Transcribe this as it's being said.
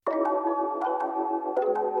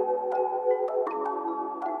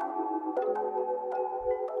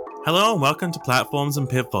Hello and welcome to Platforms and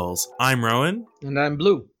Pitfalls. I'm Rowan, And I'm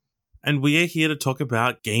Blue. and we are here to talk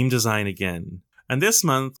about game design again. And this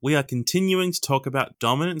month, we are continuing to talk about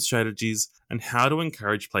dominant strategies and how to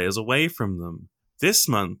encourage players away from them. This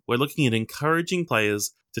month, we're looking at encouraging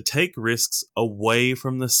players to take risks away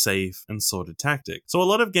from the safe and sorted tactic. So a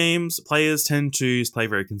lot of games, players tend to play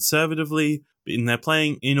very conservatively, and they're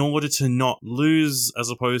playing in order to not lose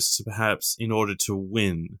as opposed to perhaps in order to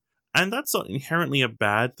win. And that's not inherently a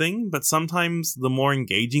bad thing, but sometimes the more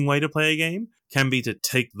engaging way to play a game can be to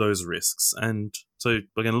take those risks. And so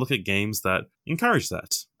we're going to look at games that encourage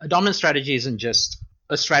that. A dominant strategy isn't just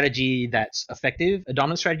a strategy that's effective. A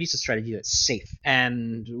dominant strategy is a strategy that's safe.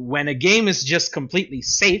 And when a game is just completely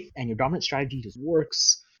safe and your dominant strategy just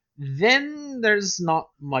works, then there's not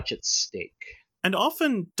much at stake. And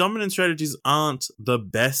often dominant strategies aren't the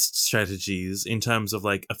best strategies in terms of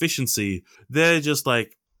like efficiency. They're just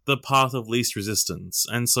like the path of least resistance.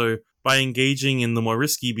 And so by engaging in the more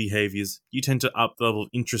risky behaviors, you tend to up the level of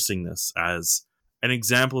interestingness. As an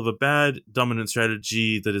example of a bad dominant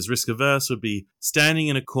strategy that is risk averse would be standing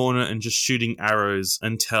in a corner and just shooting arrows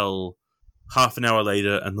until half an hour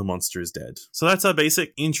later and the monster is dead. So that's our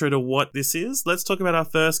basic intro to what this is. Let's talk about our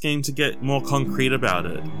first game to get more concrete about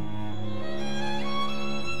it.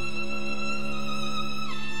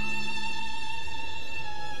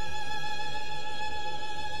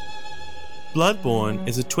 Bloodborne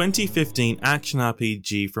is a 2015 action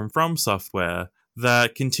RPG from FromSoftware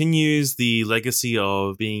that continues the legacy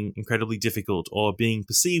of being incredibly difficult, or being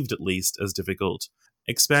perceived at least as difficult,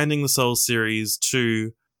 expanding the Souls series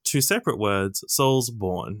to two separate words,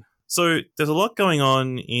 Soulsborne. So there's a lot going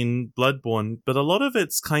on in Bloodborne, but a lot of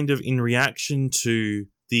it's kind of in reaction to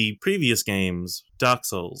the previous games, Dark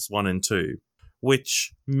Souls 1 and 2.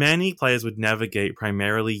 Which many players would navigate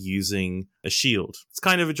primarily using a shield. It's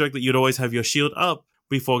kind of a joke that you'd always have your shield up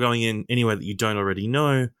before going in anywhere that you don't already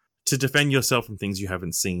know to defend yourself from things you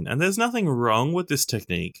haven't seen. And there's nothing wrong with this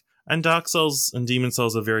technique. And Dark Souls and Demon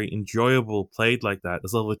Souls are very enjoyable played like that.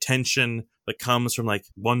 There's a level of tension that comes from like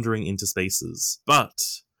wandering into spaces. But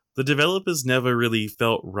the developers never really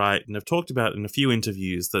felt right, and have talked about in a few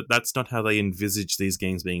interviews that that's not how they envisage these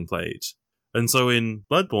games being played. And so in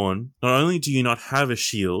Bloodborne, not only do you not have a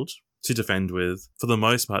shield to defend with, for the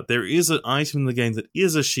most part, there is an item in the game that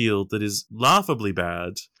is a shield that is laughably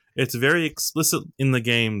bad. It's very explicit in the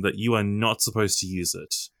game that you are not supposed to use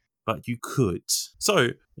it, but you could. So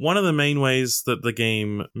one of the main ways that the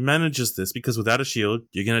game manages this, because without a shield,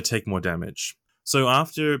 you're going to take more damage. So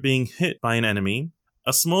after being hit by an enemy,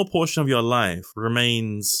 a small portion of your life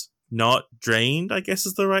remains not drained, I guess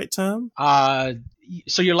is the right term.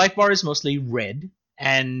 So your life bar is mostly red,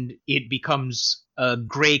 and it becomes a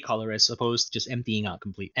gray color as opposed to just emptying out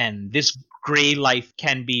complete. And this gray life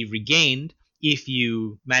can be regained if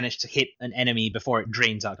you manage to hit an enemy before it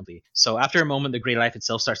drains out completely. So after a moment, the gray life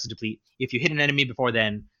itself starts to deplete. If you hit an enemy before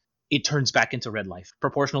then, it turns back into red life,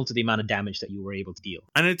 proportional to the amount of damage that you were able to deal.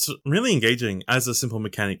 And it's really engaging as a simple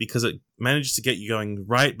mechanic because it manages to get you going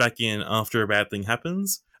right back in after a bad thing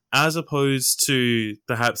happens, as opposed to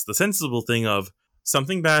perhaps the sensible thing of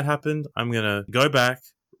something bad happened, I'm going to go back,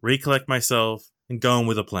 recollect myself, and go on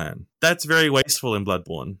with a plan. That's very wasteful in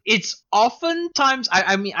Bloodborne. It's oftentimes,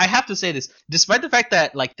 I mean, I have to say this, despite the fact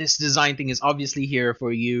that like this design thing is obviously here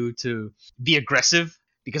for you to be aggressive,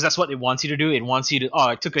 because that's what it wants you to do. It wants you to,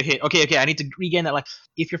 I took a hit. Okay, I need to regain that life.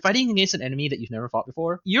 If you're fighting against an enemy that you've never fought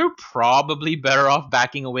before, you're probably better off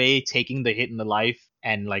backing away, taking the hit in the life,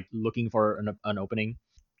 and like looking for an opening.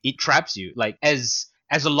 It traps you, like as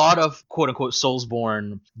a lot of quote-unquote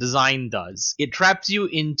Soulsborne design does. It traps you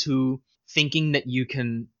into thinking that you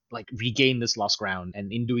can like regain this lost ground,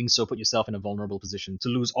 and in doing so put yourself in a vulnerable position to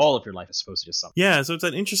lose all of your life as opposed to just some. Yeah, so it's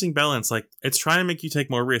an interesting balance. Like, it's trying to make you take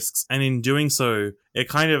more risks, and in doing so, it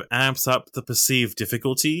kind of amps up the perceived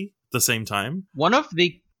difficulty at the same time. One of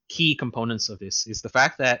the key components of this is the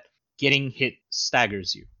fact that getting hit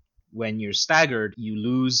staggers you. When you're staggered, you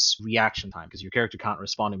lose reaction time because your character can't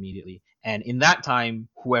respond immediately. And in that time,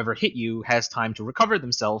 whoever hit you has time to recover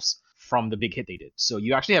themselves from the big hit they did. So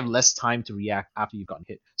you actually have less time to react after you've gotten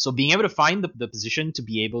hit. So being able to find the position to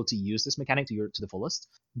be able to use this mechanic to the fullest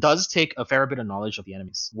does take a fair bit of knowledge of the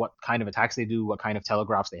enemies. What kind of attacks they do, what kind of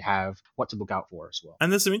telegraphs they have, what to look out for as well.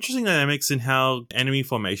 And there's some interesting dynamics in how enemy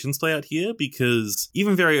formations play out here, because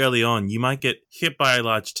even very early on, you might get hit by a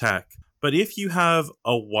large attack. But if you have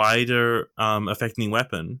a wider affecting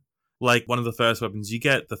weapon, like one of the first weapons you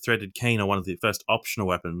get, the threaded cane, or one of the first optional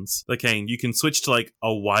weapons, the cane, you can switch to like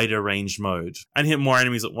a wider range mode and hit more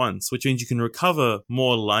enemies at once, which means you can recover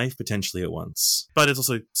more life potentially at once. But it's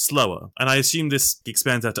also slower. And I assume this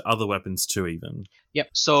expands out to other weapons too, even. Yep.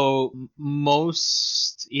 So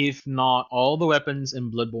most, if not all, the weapons in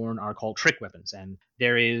Bloodborne are called trick weapons, and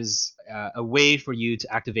there is a way for you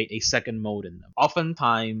to activate a second mode in them.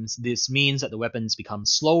 Oftentimes, this means that the weapons become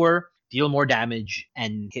slower, deal more damage,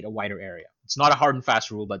 and hit a wider area. It's not a hard and fast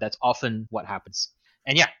rule, but that's often what happens.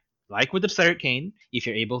 And yeah, like with the threaded cane, if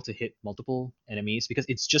you're able to hit multiple enemies, because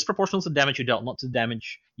it's just proportional to the damage you dealt, not to the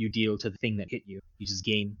damage you deal to the thing that hit you, you just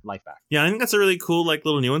gain life back. Yeah, I think that's a really cool like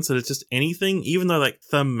little nuance that it's just anything, even though like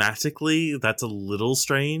thematically that's a little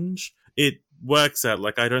strange. It works out.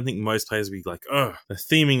 Like, I don't think most players would be like, oh, the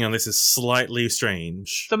theming on this is slightly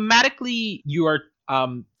strange. Thematically, you are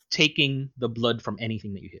taking the blood from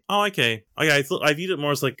anything that you hit. Oh, okay. I viewed it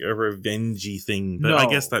more as like a revengey thing, but No. I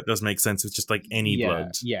guess that does make sense. It's just like any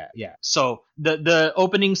blood. Yeah. So the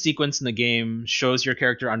opening sequence in the game shows your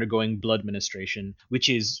character undergoing blood ministration, which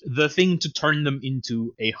is the thing to turn them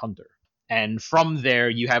into a hunter. And from there,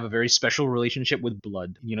 you have a very special relationship with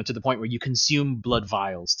blood, to the point where you consume blood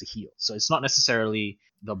vials to heal. So it's not necessarily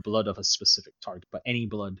the blood of a specific target, but any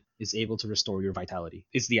blood is able to restore your vitality,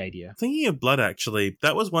 is the idea. Thinking of blood, actually,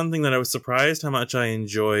 that was one thing that I was surprised how much I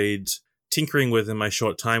enjoyed tinkering with in my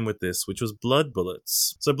short time with this, which was blood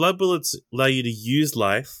bullets. So blood bullets allow you to use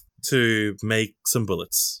life to make some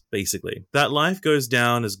bullets, basically. That life goes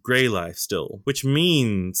down as grey life still, which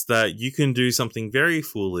means that you can do something very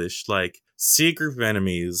foolish, like see a group of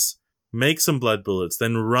enemies, make some blood bullets,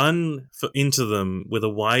 then run into them with a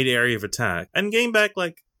wide area of attack, and gain back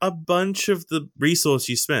like a bunch of the resource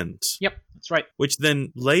you spent. Yep, that's right. Which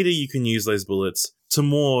then later you can use those bullets to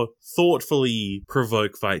more thoughtfully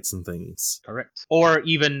provoke fights and things. Correct. Or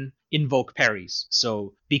even invoke parries.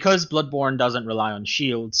 So because Bloodborne doesn't rely on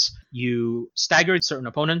shields, you stagger certain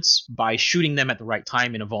opponents by shooting them at the right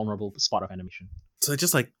time in a vulnerable spot of animation. So it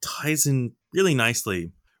just like ties in really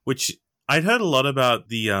nicely, which I'd heard a lot about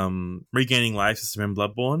the regaining life system in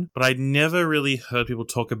Bloodborne, but I'd never really heard people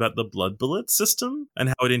talk about the blood bullet system and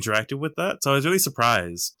how it interacted with that. So I was really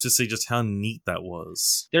surprised to see just how neat that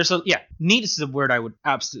was. Neat is the word I would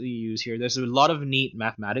absolutely use here. There's a lot of neat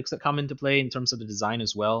mathematics that come into play in terms of the design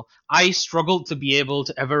as well. I struggled to be able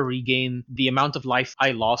to ever regain the amount of life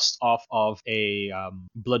I lost off of a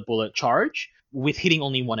blood bullet charge with hitting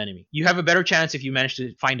only one enemy. You have a better chance if you manage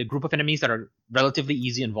to find a group of enemies that are relatively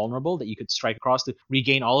easy and vulnerable that you could strike across to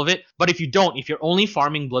regain all of it. But if you don't, if you're only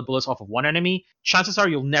farming blood bullets off of one enemy, chances are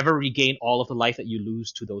you'll never regain all of the life that you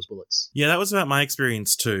lose to those bullets. Yeah, that was about my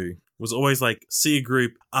experience too. Was always like, see a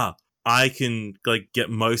group, I can like get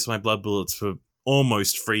most of my blood bullets for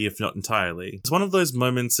almost free, if not entirely. It's one of those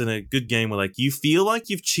moments in a good game where like you feel like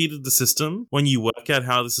you've cheated the system when you work out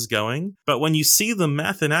how this is going, but when you see the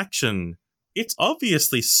math in action, it's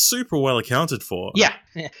obviously super well accounted for. Yeah,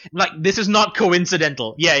 like this is not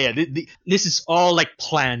coincidental. This is all like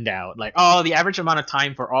planned out. Like, the average amount of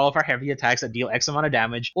time for all of our heavy attacks that deal X amount of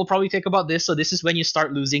damage will probably take about this. So this is when you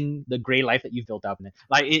start losing the gray life that you've built up in it.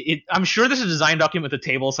 Like, I'm sure there's a design document with a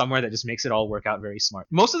table somewhere that just makes it all work out very smart.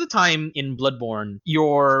 Most of the time in Bloodborne,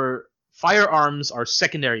 your firearms are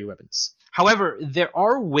secondary weapons. However, there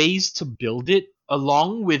are ways to build it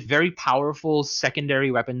along with very powerful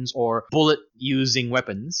secondary weapons or bullet-using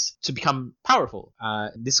weapons to become powerful.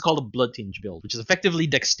 This is called a blood tinge build, which is effectively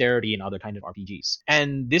dexterity in other kind of RPGs.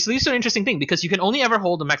 And this leads to an interesting thing, because you can only ever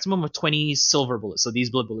hold a maximum of 20 silver bullets, so these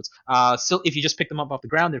blood bullets. If you just pick them up off the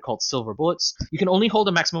ground, they're called silver bullets. You can only hold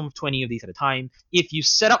a maximum of 20 of these at a time. If you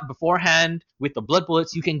set up beforehand with the blood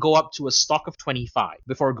bullets, you can go up to a stock of 25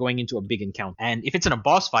 before going into a big encounter. And if it's in a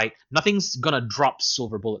boss fight, nothing's gonna drop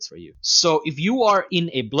silver bullets for you. So if you are in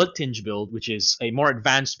a blood tinge build, which is a more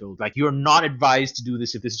advanced build, like you're not advised to do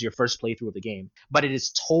this if this is your first playthrough of the game, but it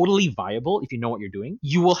is totally viable if you know what you're doing,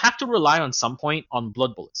 you will have to rely on some point on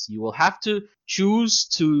blood bullets. You will have to choose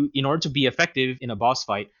to, in order to be effective in a boss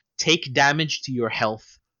fight, take damage to your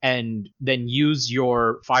health and then use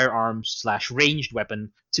your firearm/ranged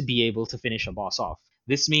weapon to be able to finish a boss off.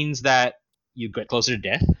 This means that you get closer to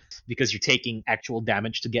death because you're taking actual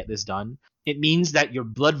damage to get this done. It means that your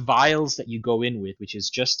blood vials that you go in with, which is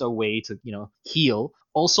just a way to, heal,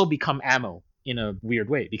 also become ammo in a weird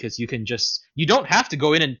way, because you don't have to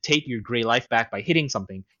go in and take your gray life back by hitting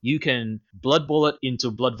something. You can blood bullet into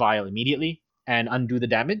blood vial immediately and undo the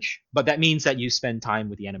damage, but that means that you spend time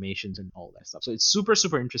with the animations and all that stuff. So it's super,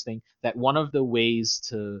 super interesting that one of the ways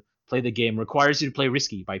to play the game requires you to play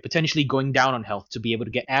risky by potentially going down on health to be able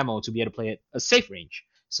to get ammo, to be able to play at a safe range.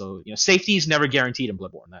 So, safety is never guaranteed in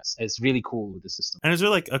Bloodborne. It's really cool with the system. And is there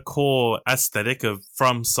like a core aesthetic of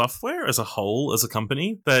From Software as a whole, as a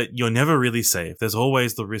company, that you're never really safe? There's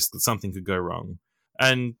always the risk that something could go wrong.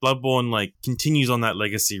 And Bloodborne continues on that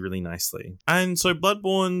legacy really nicely. And so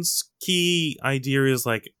Bloodborne's key idea is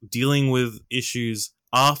dealing with issues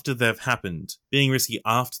after they've happened, being risky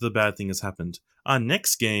after the bad thing has happened. Our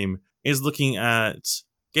next game is looking at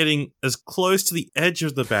getting as close to the edge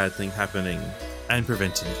of the bad thing happening and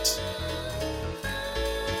preventing it.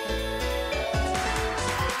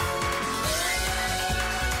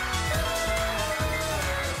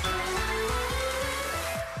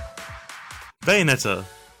 Bayonetta.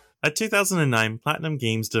 A 2009 Platinum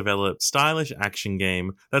Games developed stylish action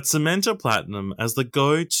game that cemented Platinum as the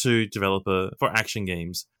go-to developer for action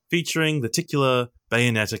games, featuring the titular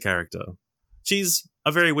Bayonetta character. She's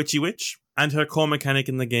a very witchy witch, and her core mechanic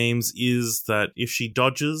in the games is that if she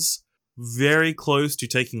dodges very close to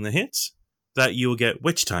taking the hit, that you will get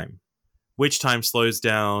witch time. Witch time slows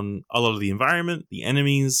down a lot of the environment, the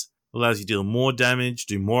enemies, allows you to deal more damage,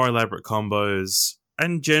 do more elaborate combos,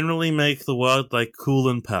 and generally make the world cool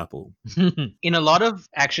and purple. In a lot of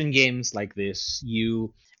action games like this,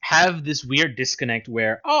 you have this weird disconnect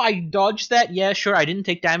where, I dodged that, yeah, sure, I didn't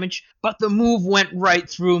take damage, but the move went right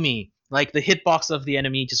through me. The hitbox of the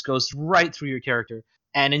enemy just goes right through your character.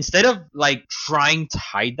 And instead of trying to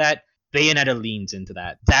hide that, Bayonetta leans into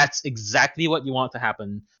that. That's exactly what you want to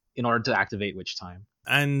happen in order to activate Witch Time.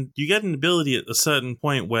 And you get an ability at a certain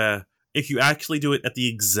point where if you actually do it at the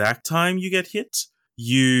exact time you get hit,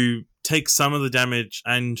 you take some of the damage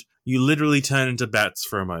and you literally turn into bats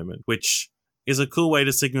for a moment, which is a cool way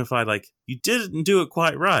to signify you didn't do it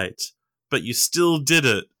quite right, but you still did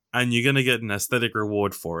it. And you're going to get an aesthetic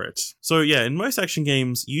reward for it. So yeah, in most action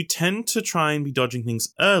games, you tend to try and be dodging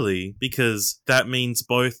things early because that means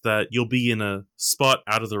both that you'll be in a spot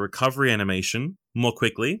out of the recovery animation more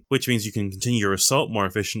quickly, which means you can continue your assault more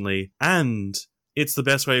efficiently, and it's the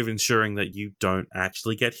best way of ensuring that you don't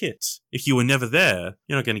actually get hit. If you were never there,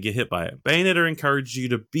 you're not going to get hit by it. Bayonetta encourages you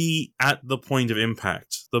to be at the point of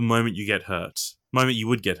impact the moment you get hurt, moment you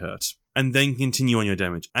would get hurt, and then continue on your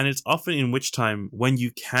damage. And it's often in Witch Time when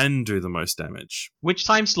you can do the most damage. Witch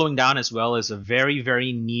Time slowing down as well is a very,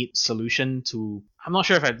 very neat solution to... I'm not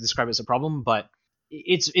sure if I'd describe it as a problem, but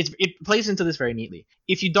it plays into this very neatly.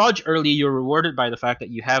 If you dodge early, you're rewarded by the fact that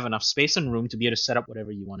you have enough space and room to be able to set up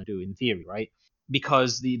whatever you want to do, in theory, right?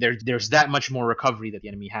 Because there's that much more recovery that the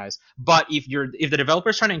enemy has. But if the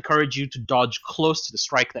developer's trying to encourage you to dodge close to the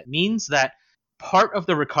strike, that means that part of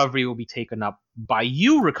the recovery will be taken up by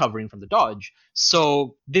you recovering from the dodge.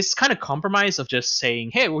 So this kind of compromise of just saying,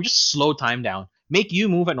 hey, we'll just slow time down, make you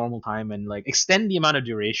move at normal time, and extend the amount of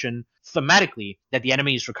duration thematically that the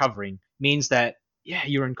enemy is recovering means that, yeah,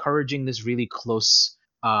 you're encouraging this really close,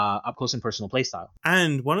 up close and personal playstyle.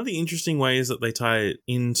 And one of the interesting ways that they tie it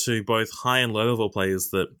into both high and low level play is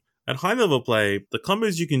that at high level play, the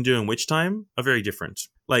combos you can do in Witch Time are very different.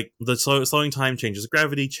 The slowing time changes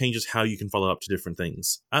gravity, changes how you can follow up to different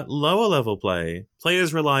things. At lower level play,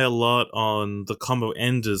 players rely a lot on the combo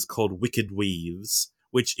enders called Wicked Weaves,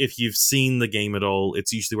 which if you've seen the game at all,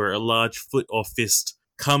 it's usually where a large foot or fist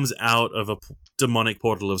comes out of a demonic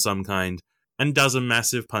portal of some kind and does a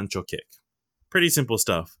massive punch or kick. Pretty simple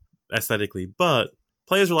stuff, aesthetically, but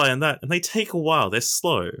players rely on that, and they take a while. They're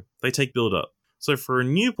slow. They take build up. So for a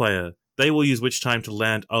new player, they will use Witch Time to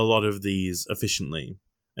land a lot of these efficiently.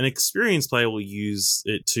 An experienced player will use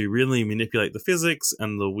it to really manipulate the physics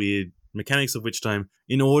and the weird mechanics of Witch Time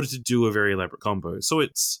in order to do a very elaborate combo. So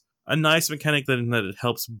it's a nice mechanic that it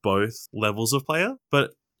helps both levels of player,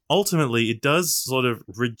 but ultimately it does sort of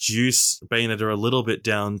reduce Bayonetta a little bit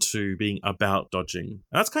down to being about dodging.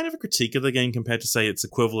 And that's kind of a critique of the game compared to, say, its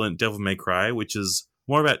equivalent Devil May Cry, which is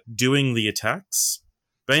more about doing the attacks.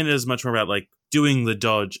 Bayonetta is much more about doing the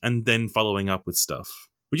dodge and then following up with stuff.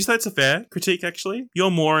 Would you say it's a fair critique, actually? You're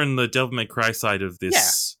more in the Devil May Cry side of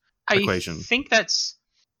this equation. I think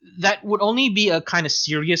that would only be a kind of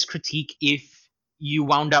serious critique if you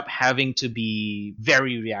wound up having to be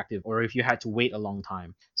very reactive or if you had to wait a long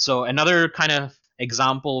time. So another kind of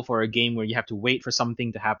example for a game where you have to wait for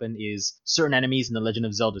something to happen is certain enemies in the Legend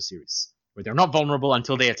of Zelda series, where they're not vulnerable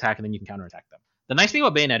until they attack and then you can counterattack them. The nice thing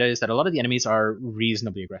about Bayonetta is that a lot of the enemies are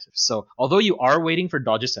reasonably aggressive. So although you are waiting for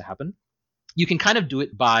dodges to happen, you can kind of do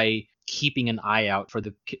it by keeping an eye out for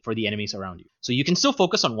the enemies around you. So you can still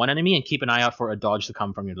focus on one enemy and keep an eye out for a dodge to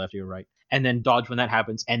come from your left or your right, and then dodge when that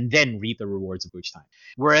happens, and then reap the rewards of Witch Time.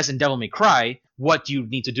 Whereas in Devil May Cry, what you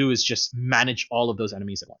need to do is just manage all of those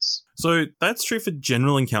enemies at once. So that's true for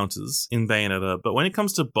general encounters in Bayonetta, but when it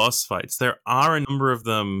comes to boss fights, there are a number of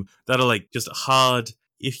them that are just hard,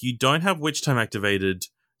 if you don't have Witch Time activated,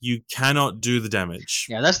 you cannot do the damage.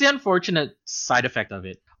 Yeah, that's the unfortunate side effect of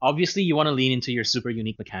it. Obviously, you want to lean into your super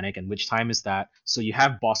unique mechanic, and Witch Time is that. So you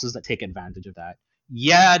have bosses that take advantage of that.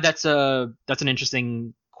 Yeah, that's an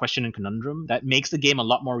interesting question and conundrum that makes the game a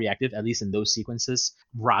lot more reactive, at least in those sequences,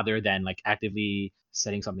 rather than like actively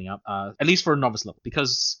setting something up. At least for novice level,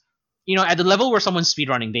 because at the level where someone's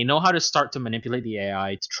speedrunning, they know how to start to manipulate the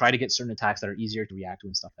AI to try to get certain attacks that are easier to react to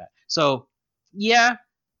and stuff like that. So yeah,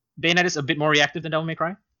 Bayonetta is a bit more reactive than Devil May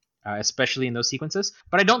Cry, especially in those sequences.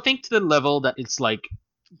 But I don't think to the level that it's like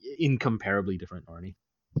incomparably different, Arnie.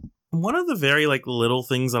 One of the very little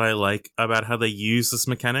things that I like about how they use this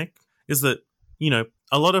mechanic is that,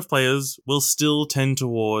 a lot of players will still tend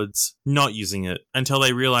towards not using it until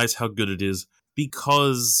they realize how good it is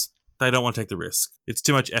because they don't want to take the risk. It's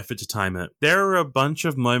too much effort to time it. There are a bunch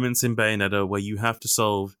of moments in Bayonetta where you have to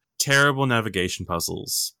solve terrible navigation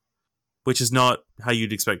puzzles, which is not how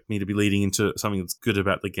you'd expect me to be leading into something that's good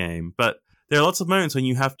about the game. But there are lots of moments when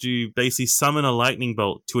you have to basically summon a lightning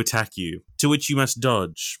bolt to attack you, to which you must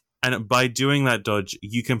dodge. And by doing that dodge,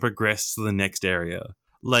 you can progress to the next area.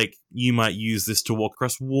 Like, you might use this to walk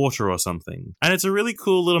across water or something. And it's a really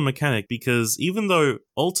cool little mechanic because even though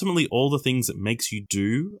ultimately all the things it makes you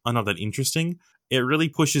do are not that interesting, it really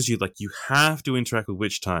pushes you, you have to interact with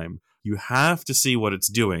Witch Time. You have to see what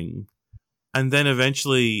it's doing. And then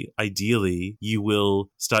eventually, ideally, you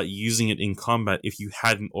will start using it in combat if you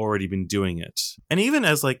hadn't already been doing it. And even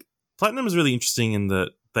as, Platinum is really interesting in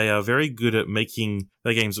that they are very good at making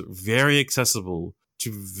their games very accessible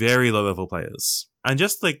to very low-level players. And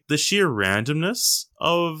just, the sheer randomness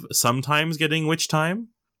of sometimes getting Witch Time,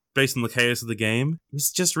 based on the chaos of the game,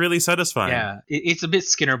 is just really satisfying. Yeah, it's a bit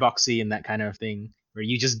Skinner boxy in that kind of thing, where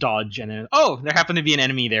you just dodge and then, there happened to be an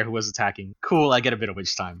enemy there who was attacking. Cool, I get a bit of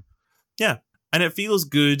Witch Time. Yeah, and it feels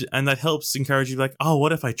good, and that helps encourage you,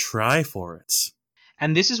 what if I try for it?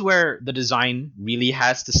 And this is where the design really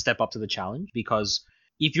has to step up to the challenge, because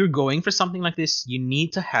if you're going for something like this, you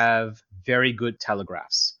need to have very good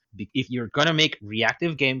telegraphs. If you're going to make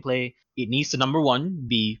reactive gameplay, it needs to, number one,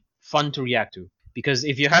 be fun to react to. Because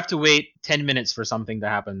if you have to wait 10 minutes for something to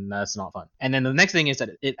happen, that's not fun. And then the next thing is that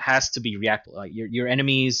it has to be reactive. Your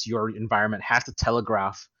enemies, your environment has to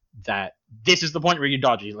telegraph that this is the point where you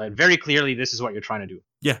dodge. Very clearly, this is what you're trying to do.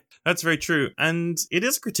 Yeah, that's very true. And it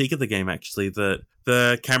is a critique of the game, actually, that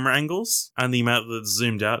the camera angles and the amount that's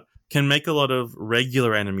zoomed out can make a lot of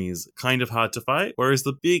regular enemies kind of hard to fight, whereas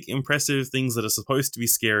the big, impressive things that are supposed to be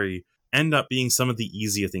scary end up being some of the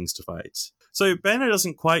easier things to fight. So Bayonetta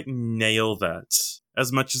doesn't quite nail that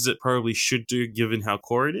as much as it probably should do, given how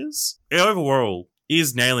core it is. It overall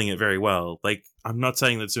is nailing it very well. I'm not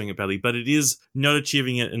saying that it's doing it badly, but it is not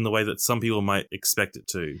achieving it in the way that some people might expect it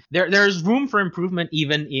to. There's room for improvement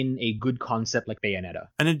even in a good concept like Bayonetta.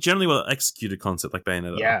 And a generally well-executed concept like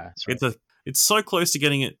Bayonetta. Yeah, that's right. It's so close to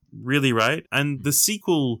getting it really right, and the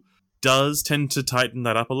sequel does tend to tighten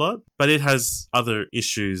that up a lot, but it has other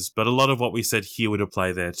issues, but a lot of what we said here would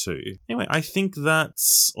apply there too. Anyway, I think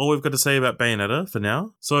that's all we've got to say about Bayonetta for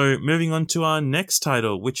now. So moving on to our next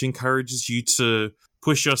title, which encourages you to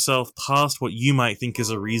push yourself past what you might think is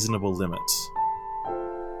a reasonable limit.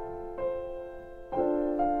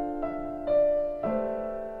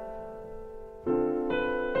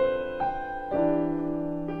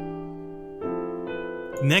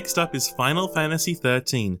 Next up is Final Fantasy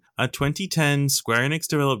XIII, a 2010 Square Enix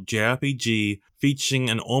developed JRPG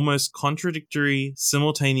featuring an almost contradictory,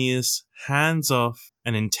 simultaneous, hands-off,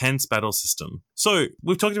 and intense battle system. So,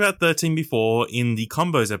 we've talked about 13 before in the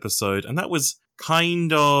Combos episode, and that was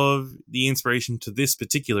kind of the inspiration to this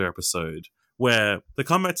particular episode, where the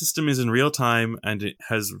combat system is in real time and it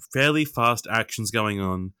has fairly fast actions going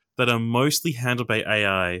on that are mostly handled by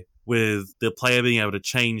AI, with the player being able to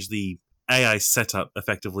change the AI setup,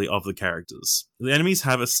 effectively, of the characters. The enemies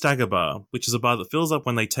have a stagger bar, which is a bar that fills up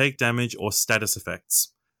when they take damage or status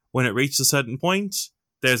effects. When it reaches a certain point,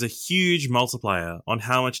 there's a huge multiplier on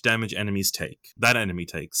how much damage that enemy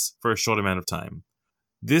takes, for a short amount of time.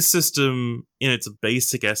 This system, in its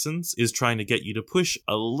basic essence, is trying to get you to push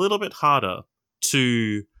a little bit harder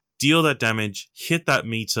to deal that damage, hit that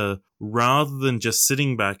meter, rather than just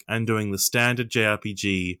sitting back and doing the standard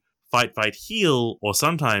JRPG fight, fight, heal, or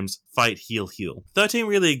sometimes fight, heal, heal. 13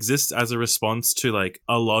 really exists as a response to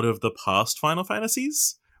a lot of the past Final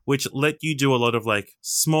Fantasies, which let you do a lot of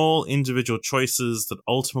small individual choices that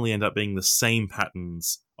ultimately end up being the same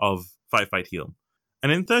patterns of fight, fight, heal. And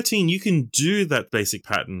in 13, you can do that basic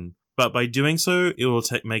pattern, but by doing so, it will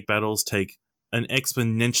make battles take an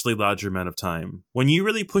exponentially larger amount of time. When you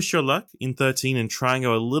really push your luck in 13 and try and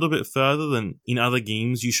go a little bit further than in other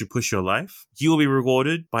games you should push your life, you will be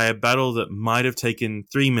rewarded by a battle that might have taken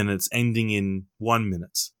 3 minutes ending in 1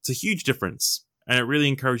 minute. It's a huge difference, and it really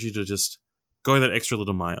encourages you to just go that extra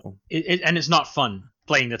little mile. And it's not fun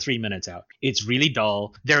playing the 3 minutes out. It's really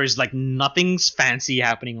dull. There is like nothing's fancy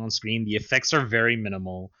happening on screen. The effects are very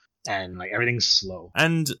minimal, and like everything's slow.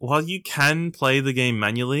 And while you can play the game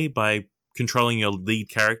manually by controlling your lead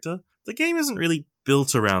character, the game isn't really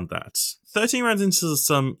built around that. 13 runs into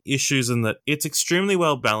some issues in that it's extremely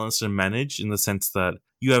well balanced and managed in the sense that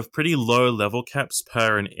you have pretty low level caps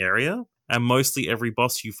per an area, and mostly every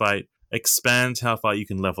boss you fight expands how far you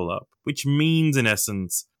can level up, which means in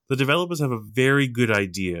essence the developers have a very good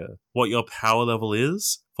idea what your power level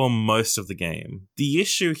is for most of the game. The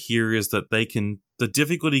issue here is that the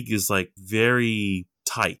difficulty is like very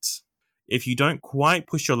tight. If you don't quite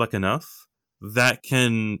push your luck enough, that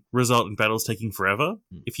can result in battles taking forever.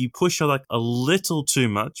 If you push your luck a little too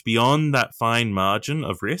much beyond that fine margin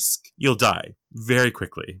of risk, you'll die very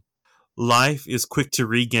quickly. Life is quick to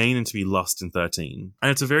regain and to be lost in 13.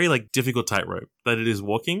 And it's a very difficult tightrope that it is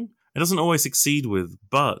walking. It doesn't always succeed with,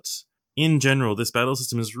 but in general, this battle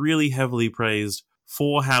system is really heavily praised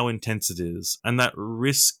for how intense it is, and that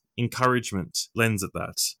risk encouragement lends at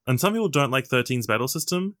that. And some people don't like 13's battle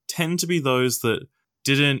system, tend to be those that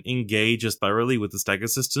didn't engage as thoroughly with the stagger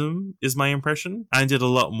system, is my impression, and did a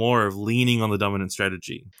lot more of leaning on the dominant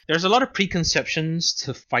strategy. There's a lot of preconceptions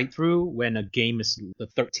to fight through when a game is the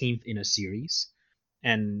 13th in a series,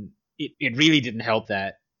 and it really didn't help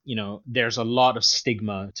that, there's a lot of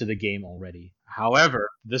stigma to the game already. However,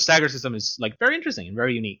 the stagger system is very interesting and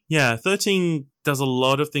very unique. Yeah, 13 does a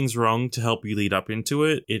lot of things wrong to help you lead up into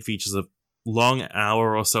it. It features a long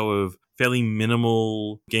hour or so of fairly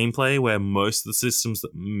minimal gameplay where most of the systems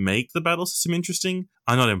that make the battle system interesting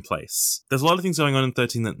are not in place. There's a lot of things going on in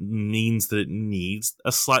 13 that means that it needs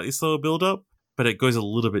a slightly slower build-up, but it goes a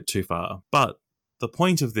little bit too far. But the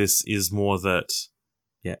point of this is more that,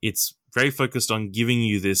 it's very focused on giving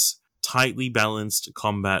you this tightly balanced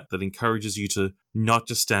combat that encourages you to not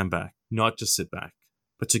just stand back, not just sit back,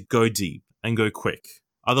 but to go deep and go quick.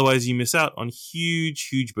 Otherwise, you miss out on huge,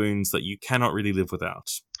 huge boons that you cannot really live without.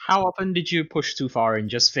 How often did you push too far and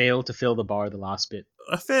just fail to fill the bar the last bit?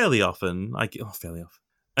 Fairly often.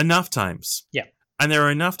 Enough times. Yeah. And there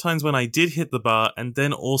are enough times when I did hit the bar and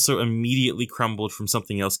then also immediately crumbled from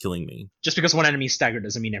something else killing me. Just because one enemy is staggered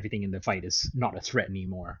doesn't mean everything in the fight is not a threat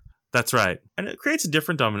anymore. That's right. And it creates a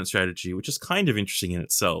different dominant strategy, which is kind of interesting in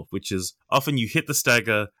itself, which is often you hit the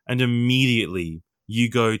stagger and immediately you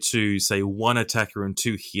go to, say, one attacker and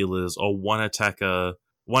two healers, or one attacker,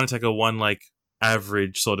 one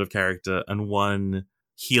average sort of character, and one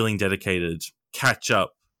healing dedicated. Catch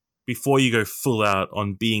up before you go full out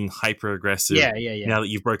on being hyper aggressive. Yeah. Now that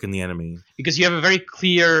you've broken the enemy. Because you have a very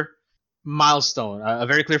clear milestone, a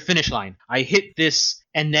very clear finish line. I hit this,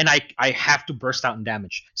 and then I have to burst out in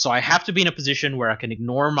damage. So I have to be in a position where I can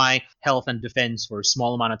ignore my health and defense for a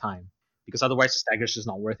small amount of time, because otherwise the stagger is just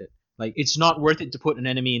not worth it. It's not worth it to put an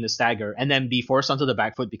enemy in the stagger and then be forced onto the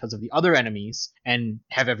back foot because of the other enemies and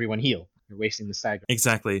have everyone heal. You're wasting the stagger.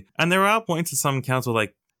 Exactly. And there are points in some accounts where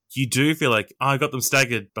you do feel I got them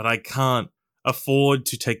staggered, but I can't afford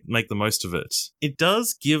to make the most of it. It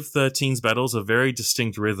does give 13's battles a very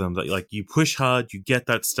distinct rhythm that you push hard, you get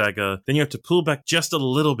that stagger, then you have to pull back just a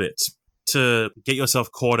little bit to get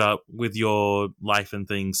yourself caught up with your life and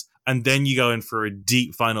things, and then you go in for a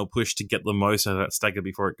deep final push to get the most out of that stagger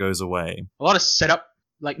before it goes away. A lot of setup,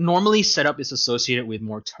 normally setup is associated with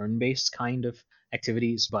more turn-based kind of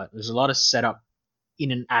activities, but there's a lot of setup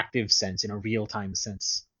in an active sense, in a real-time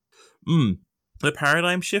sense. The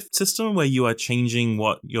paradigm shift system, where you are changing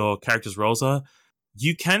what your character's roles are,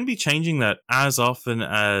 you can be changing that as often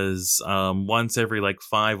as once every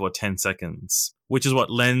 5 or 10 seconds, which is what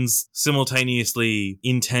lends simultaneously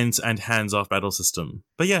intense and hands-off battle system.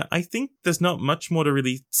 But yeah, I think there's not much more to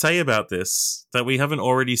really say about this that we haven't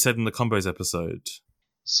already said in the combos episode.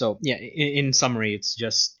 So yeah, in summary, it's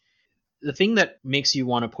just the thing that makes you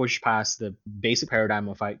want to push past the basic paradigm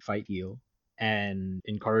of fight, heal, and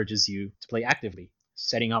encourages you to play actively,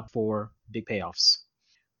 setting up for big payoffs.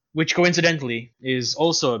 Which coincidentally is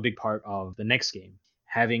also a big part of the next game,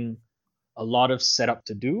 having a lot of setup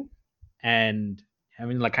to do and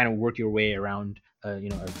having to kind of work your way around a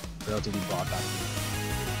relatively broad battlefield.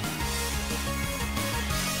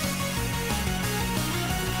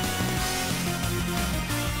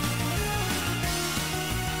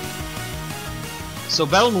 So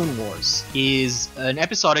Battle Moon Wars is an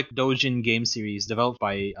episodic doujin game series developed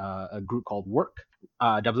by a group called Work.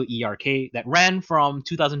 WERK, that ran from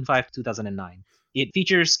 2005 to 2009. It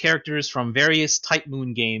features characters from various Type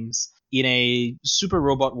Moon games in a Super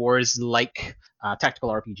Robot Wars-like tactical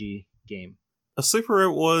RPG game. A Super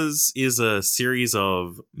Robot Wars is a series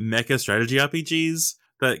of mecha strategy RPGs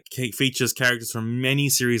that features characters from many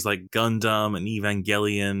series like Gundam and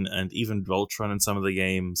Evangelion and even Voltron in some of the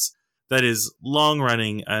games. That is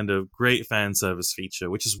long-running and a great fan service feature,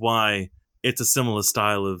 which is why it's a similar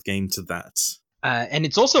style of game to that. And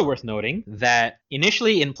it's also worth noting that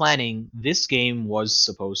initially in planning, this game was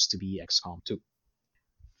supposed to be XCOM 2.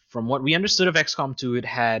 From what we understood of XCOM 2, it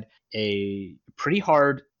had a pretty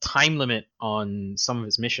hard time limit on some of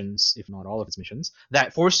its missions, if not all of its missions,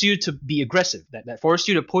 that forced you to be aggressive, that forced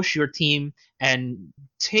you to push your team and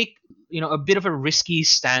take a bit of a risky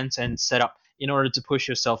stance and setup in order to push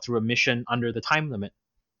yourself through a mission under the time limit.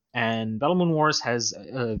 And Battle Moon Wars has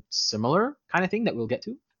a similar kind of thing that we'll get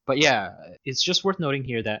to. But yeah, it's just worth noting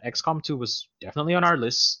here that XCOM 2 was definitely on our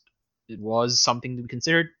list. It was something to be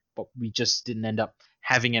considered, but we just didn't end up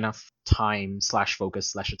having enough time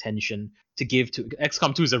 /focus /attention to give to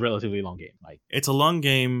XCOM 2 is a relatively long game. It's a long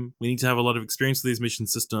game. We need to have a lot of experience with these mission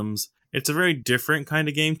systems. It's a very different kind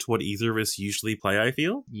of game to what either of us usually play, I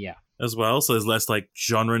feel. Yeah. As well. So there's less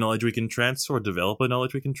genre knowledge we can transfer or developer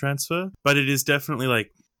knowledge we can transfer. But it is definitely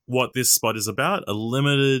what this spot is about, a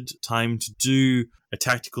limited time to do a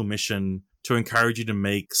tactical mission to encourage you to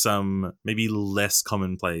make some maybe less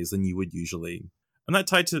common plays than you would usually. And that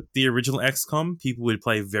tied to the original XCOM, people would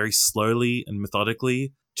play very slowly and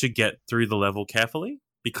methodically to get through the level carefully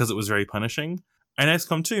because it was very punishing. And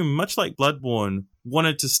XCOM 2, much like Bloodborne,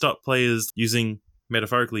 wanted to stop players using,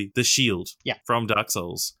 metaphorically, the shield from Dark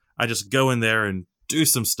Souls. I just go in there and do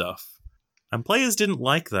some stuff. And players didn't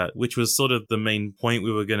like that, which was sort of the main point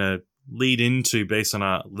we were going to lead into based on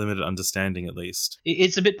our limited understanding, at least.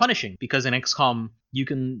 It's a bit punishing because in XCOM, you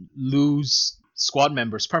can lose squad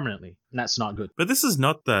members permanently, and that's not good. But this is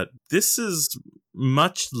not that. This is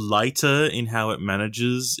much lighter in how it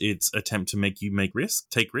manages its attempt to make you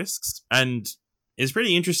take risks. And it's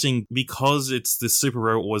pretty interesting because it's this Super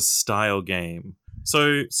Robot Wars style game.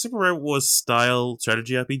 So Super Robot Wars style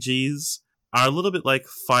strategy RPGs are a little bit like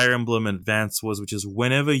Fire Emblem Advance Wars, which is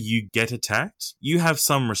whenever you get attacked, you have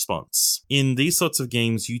some response. In these sorts of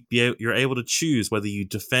games, you're able to choose whether you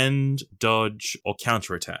defend, dodge, or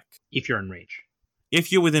counterattack. If you're in range.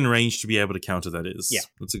 If you're within range to be able to counter, that is. Yeah.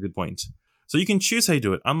 That's a good point. So you can choose how you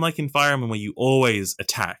do it. Unlike in Fire Emblem where you always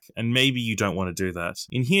attack, and maybe you don't want to do that.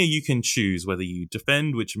 In here, you can choose whether you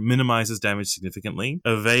defend, which minimizes damage significantly,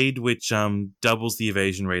 evade, which doubles the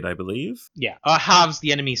evasion rate, I believe. Yeah, halves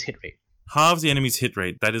the enemy's hit rate. Halves the enemy's hit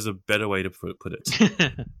rate. That is a better way to put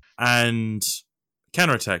it. And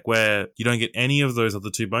counterattack, where you don't get any of those other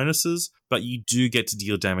two bonuses, but you do get to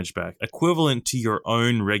deal damage back, equivalent to your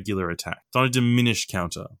own regular attack. It's not a diminished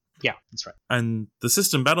counter. Yeah, that's right. And the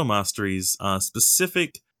system battle masteries are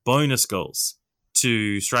specific bonus goals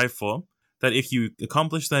to strive for, that if you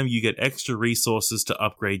accomplish them, you get extra resources to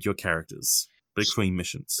upgrade your characters between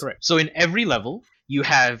missions. Correct. So in every level, you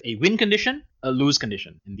have a win condition, a lose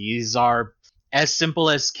condition. And these are as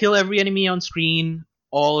simple as kill every enemy on screen,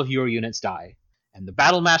 all of your units die. And the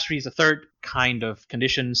battle mastery is a third kind of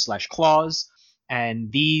condition /clause.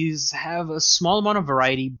 And these have a small amount of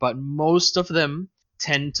variety, but most of them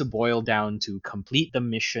tend to boil down to complete the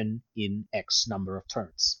mission in X number of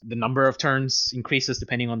turns. The number of turns increases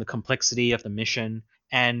depending on the complexity of the mission.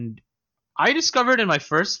 And I discovered in my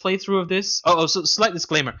first playthrough of this... so slight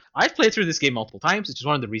disclaimer. I've played through this game multiple times, which is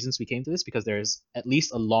one of the reasons we came to this, because there's at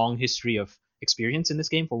least a long history of experience in this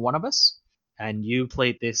game for one of us. And you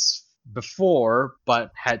played this before, but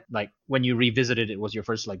had when you revisited it was your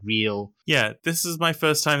first real... Yeah, this is my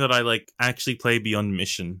first time that I actually play Beyond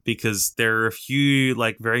Mission, because there are a few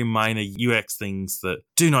very minor UX things that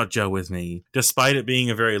do not gel with me, despite it being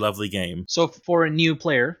a very lovely game. So for a new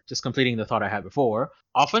player, just completing the thought I had before,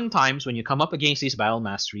 oftentimes when you come up against these battle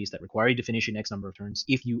masteries that require you to finish in X number of turns,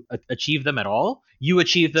 if you achieve them at all, you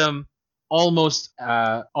achieve them almost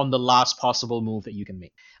on the last possible move that you can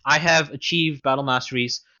make. I have achieved battle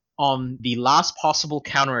masteries on the last possible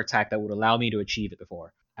counterattack that would allow me to achieve it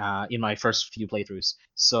before in my first few playthroughs.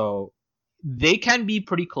 So they can be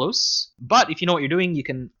pretty close, but if you know what you're doing, you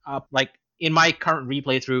can, in my current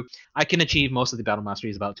replay through, I can achieve most of the battle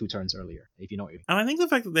masteries about 2 turns earlier, if you know what you're doing. And I think the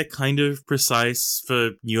fact that they're kind of precise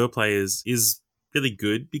for newer players is really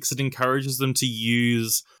good, because it encourages them to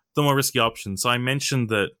use the more risky options. So I mentioned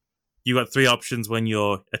that you got 3 options when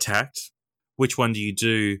you're attacked. which one do you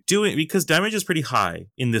do? Doing because damage is pretty high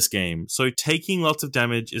in this game. So taking lots of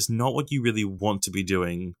damage is not what you really want to be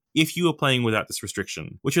doing if you are playing without this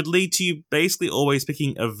restriction, which would lead to you basically always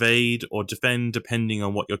picking evade or defend depending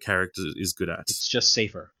on what your character is good at. It's just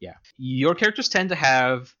safer. Yeah. Your characters tend to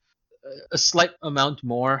have a slight amount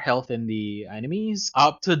more health than the enemies,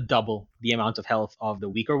 up to double the amount of health of the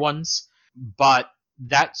weaker ones. But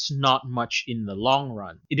that's not much in the long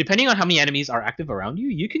run. Depending on how many enemies are active around you,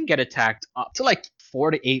 you can get attacked up to like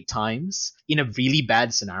 4 to 8 times in a really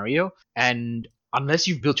bad scenario. And unless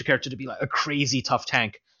you've built your character to be like a crazy tough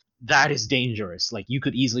tank, that is dangerous. Like, you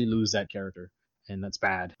could easily lose that character, and that's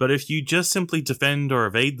bad. But if you just simply defend or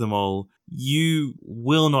evade them all, you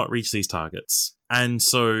will not reach these targets. And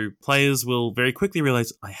so players will very quickly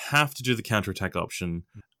realize, I have to do the counterattack option.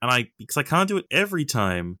 And because I can't do it every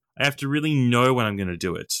time, I have to really know when I'm going to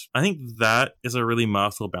do it. I think that is a really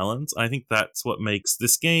masterful balance. I think that's what makes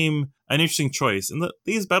this game an interesting choice. And that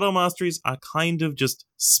these battle masteries are kind of just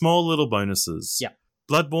small little bonuses. Yeah.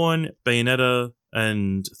 Bloodborne, Bayonetta,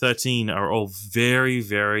 and 13 are all very,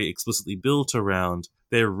 very explicitly built around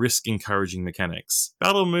their risk-encouraging mechanics.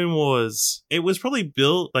 Battle Moon Wars, it was probably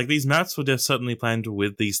built, like these maps were just certainly planned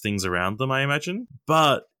with these things around them, I imagine,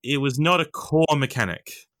 but it was not a core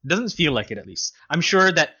mechanic. It doesn't feel like it, at least. I'm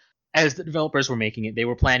sure that as the developers were making it, they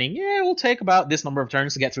were planning, we'll take about this number of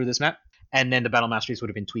turns to get through this map. And then the battle masteries would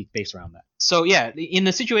have been tweaked based around that. So yeah, in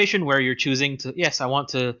the situation where you're choosing to, yes, I want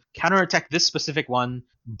to counterattack this specific one,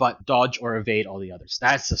 but dodge or evade all the others.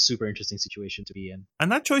 That's a super interesting situation to be in. And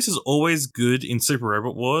that choice is always good in Super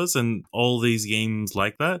Robot Wars and all these games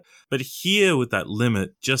like that. But here with that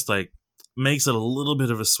limit, just like makes it a little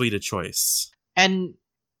bit of a sweeter choice. And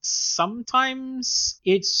sometimes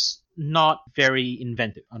it's not very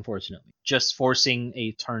inventive, unfortunately. Just forcing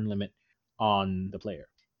a turn limit on the player.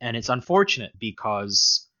 And it's unfortunate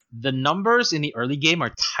because the numbers in the early game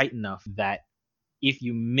are tight enough that if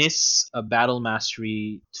you miss a battle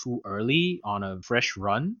mastery too early on a fresh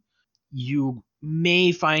run, you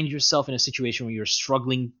may find yourself in a situation where you're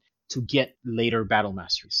struggling to get later battle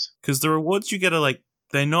masteries. Because the rewards you get are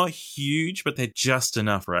they're not huge, but they're just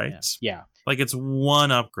enough, right? Yeah. Like it's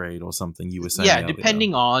one upgrade or something you were saying. Yeah,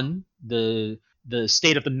 depending on the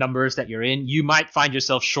state of the numbers that you're in, you might find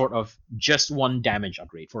yourself short of just one damage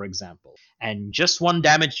upgrade, for example. And just one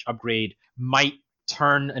damage upgrade might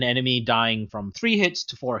turn an enemy dying from 3 hits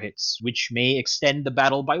to 4 hits, which may extend the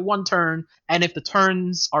battle by 1 turn. And if the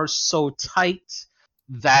turns are so tight,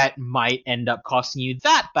 that might end up costing you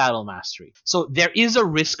that battle mastery. So there is a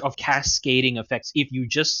risk of cascading effects if you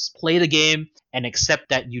just play the game and accept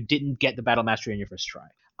that you didn't get the battle mastery on your first try.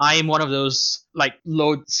 I am one of those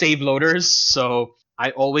save loaders, so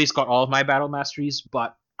I always got all of my battle masteries,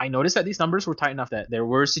 but I noticed that these numbers were tight enough that there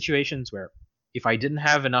were situations where if I didn't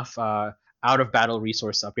have enough out of battle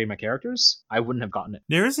resource to upgrade my characters, I wouldn't have gotten it.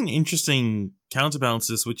 There is an interesting counterbalance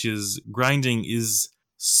to this, which is grinding is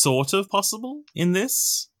sort of possible in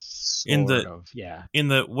this. In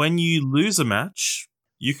that when you lose a match,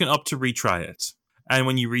 you can opt to retry it. And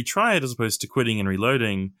when you retry it, as opposed to quitting and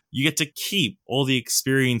reloading, you get to keep all the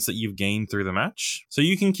experience that you've gained through the match. So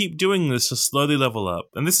you can keep doing this to slowly level up.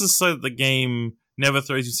 And this is so that the game never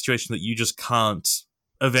throws you in a situation that you just can't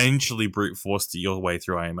eventually brute force your way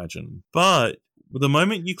through, I imagine. But the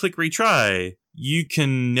moment you click retry, you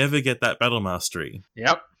can never get that battle mastery.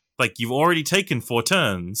 Yep. Like, you've already taken 4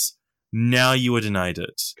 turns, now you are denied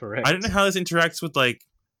it. Correct. I don't know how this interacts with,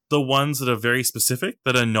 the ones that are very specific,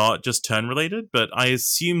 that are not just turn-related, but I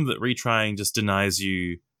assume that retrying just denies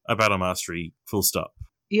you a battle mastery, full stop.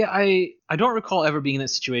 Yeah, I don't recall ever being in that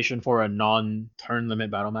situation for a non-turn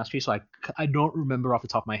limit battle mastery, so I don't remember off the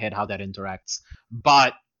top of my head how that interacts.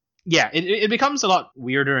 But, yeah, it becomes a lot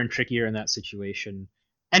weirder and trickier in that situation.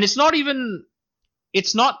 And it's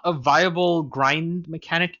not a viable grind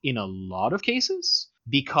mechanic in a lot of cases,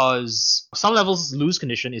 because some levels lose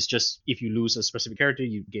condition is just if you lose a specific character,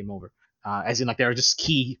 you game over. As in, there are just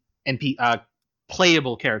key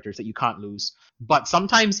playable characters that you can't lose. But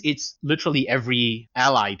sometimes it's literally every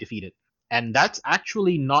ally defeated. And that's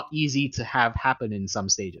actually not easy to have happen in some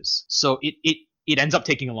stages. So it ends up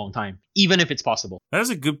taking a long time, even if it's possible. That is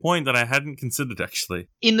a good point that I hadn't considered, actually.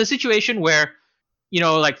 In the situation where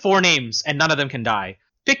 4 names and none of them can die,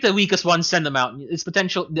 pick the weakest one, send them out. It's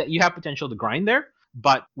potential that you have potential to grind there,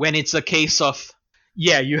 but when it's a case of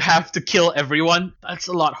you have to kill everyone, that's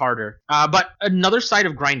a lot harder. But another side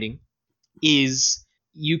of grinding is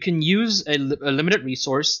you can use a limited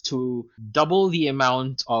resource to double the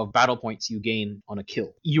amount of battle points you gain on a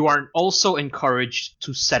kill. You are also encouraged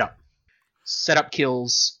to set up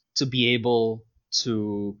kills to be able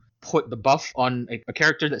to put the buff on a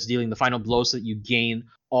character that's dealing the final blow so that you gain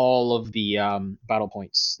all of the battle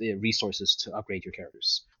points, the resources to upgrade your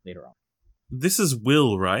characters later on. This is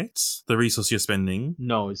will, right? The resource you're spending.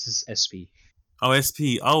 No, this is SP. Oh,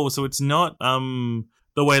 SP. Oh, so it's not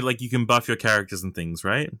the way like you can buff your characters and things,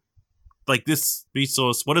 right? Like this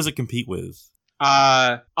resource, what does it compete with?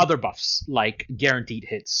 Other buffs like guaranteed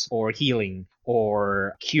hits or healing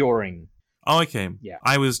or curing. Oh, okay. Yeah.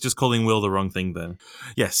 I was just calling will the wrong thing then.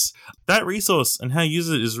 Yes. That resource and how you use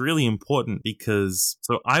it is really important because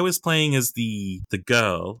so I was playing as the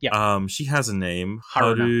girl. Yeah. She has a name.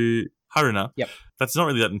 Haruna. Haruna. Yep. That's not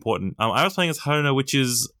really that important. I was playing as Haruna, which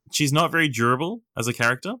is she's not very durable as a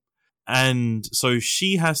character. And so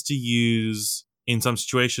she has to use in some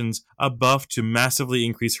situations a buff to massively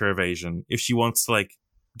increase her evasion if she wants to like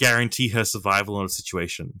guarantee her survival in those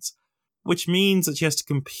situations. Which means that she has to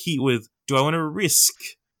compete with, do I want to risk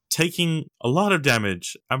taking a lot of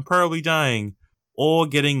damage and probably dying, or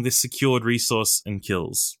getting this secured resource and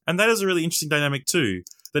kills? And that is a really interesting dynamic too,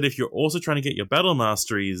 that if you're also trying to get your battle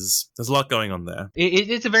masteries, there's a lot going on there.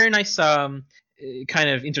 It's a very nice kind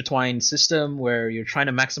of intertwined system where you're trying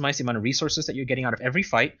to maximize the amount of resources that you're getting out of every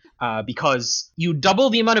fight because you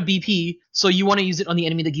double the amount of BP, so you want to use it on the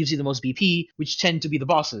enemy that gives you the most BP, which tend to be the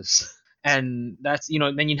bosses. And that's,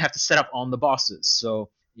 then you have to set up on the bosses.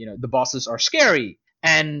 So, the bosses are scary.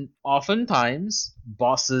 And oftentimes,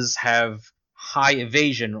 bosses have high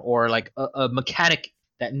evasion or like a mechanic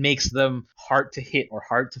that makes them hard to hit or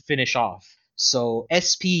hard to finish off. So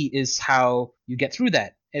SP is how you get through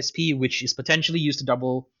that. SP, which is potentially used to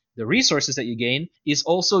double the resources that you gain, is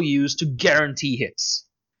also used to guarantee hits.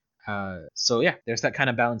 So yeah, there's that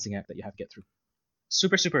kind of balancing act that you have to get through.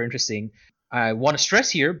 Super, super interesting. I want to stress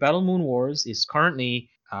here, Battle Moon Wars is currently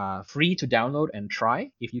free to download and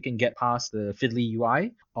try if you can get past the fiddly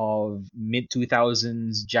UI of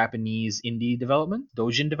mid-2000s Japanese indie development,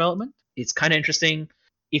 doujin development. It's kind of interesting.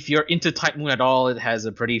 If you're into Type Moon at all, it has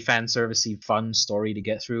a pretty fan-servicey, fun story to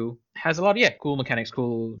get through. It has a lot of, cool mechanics,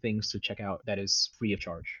 cool things to check out that is free of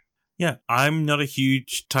charge. Yeah, I'm not a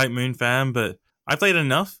huge Type Moon fan, but I played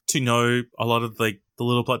enough to know a lot of like the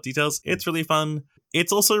little plot details. It's really fun.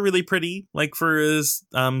 It's also really pretty, like for a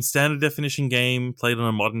standard definition game played on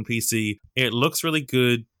a modern PC. It looks really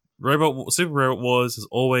good. Super Robot Wars has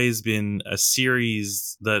always been a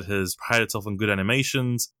series that has prided itself on good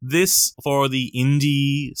animations. This, for the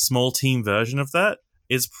indie small team version of that,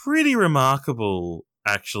 is pretty remarkable,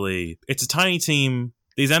 actually. It's a tiny team.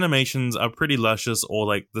 These animations are pretty luscious, or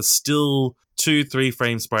like the still 2-3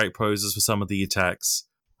 frame sprite poses for some of the attacks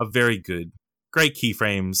are very good. Great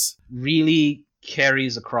keyframes. Really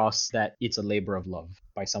carries across that it's a labor of love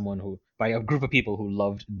by a group of people who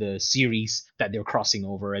loved the series that they're crossing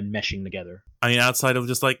over and meshing together. I mean, outside of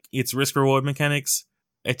just like its risk reward mechanics,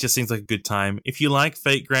 it just seems like a good time. If you like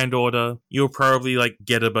Fate Grand Order, you'll probably like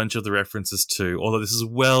get a bunch of the references too. Although this is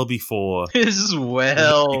well before the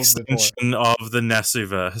extension of the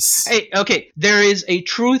Nasuverse. Hey, okay, there is a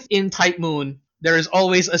truth in Type Moon. There is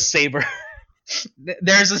always a saber.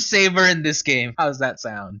 There's a saber in this game. How does that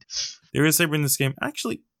sound? There is a saber in this game.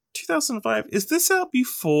 Actually, 2005. Is this out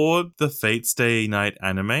before the Fate Stay Night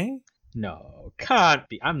anime? No, can't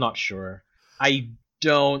be. I'm not sure. I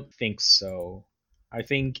don't think so. I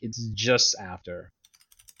think it's just after.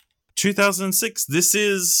 2006. This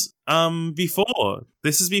is before.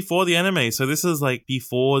 This is before the anime. So this is like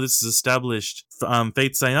before this is established.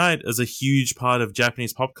 Fate Stay Night as a huge part of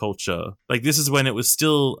Japanese pop culture. Like this is when it was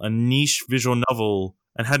still a niche visual novel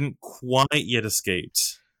and hadn't quite yet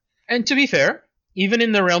escaped. And to be fair, even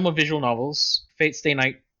in the realm of visual novels, Fate Stay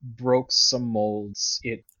Night broke some molds.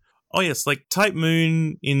 Oh yes, like Type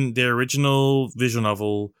Moon in their original visual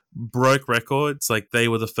novel broke records. Like they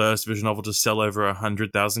were the first visual novel to sell over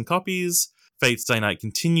 100,000 copies. Fate Stay Night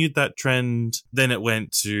continued that trend. Then it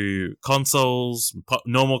went to consoles,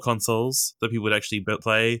 normal consoles that people would actually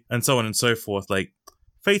play, and so on and so forth. Like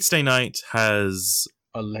Fate Stay Night has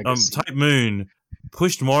a legacy. Type Moon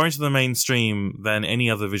pushed more into the mainstream than any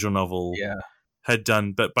other visual novel had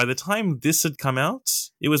done. But by the time this had come out,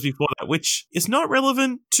 it was before that, which is not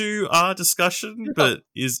relevant to our discussion, but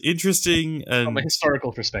is interesting. And from a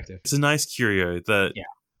historical perspective. It's a nice curio that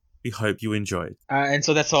we hope you enjoyed. And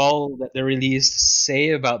so that's all that there really is to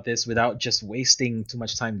say about this without just wasting too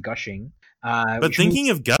much time gushing. But thinking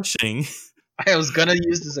of gushing... I was going to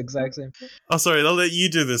use this exact same thing. Oh, sorry. I'll let you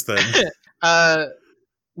do this then.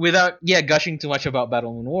 Without gushing too much about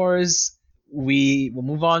Battle Moon Wars, we will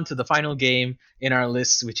move on to the final game in our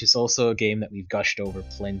list, which is also a game that we've gushed over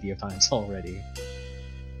plenty of times already.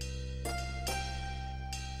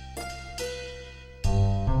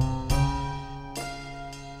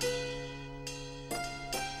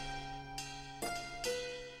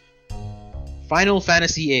 Final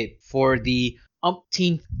Fantasy VIII, for the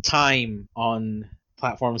umpteenth time on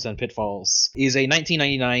Platforms and Pitfalls, is a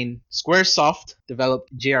 1999 Squaresoft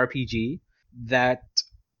developed JRPG that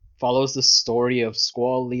follows the story of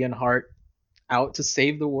Squall Leonhardt out to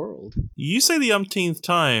save the world. You say the umpteenth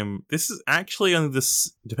time. This is actually on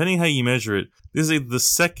this, depending how you measure it, this is the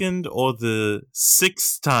second or the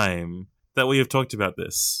sixth time that we have talked about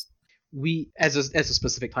this. We, as a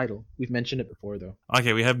specific title, we've mentioned it before, though.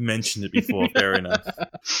 Okay, we have mentioned it before. Fair enough.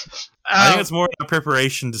 I think it's more in our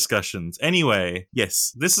preparation discussions. Anyway,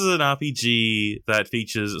 yes, this is an RPG that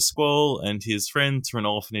features Squall and his friends from an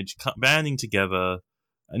orphanage banding together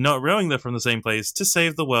and not rowing them from the same place to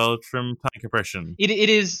save the world from time compression. It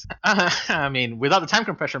is, I mean, without the time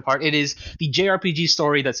compression part, it is the JRPG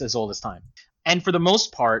story that's as old as time. And for the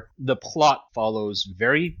most part, the plot follows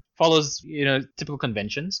typical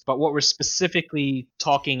conventions. But what we're specifically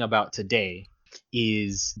talking about today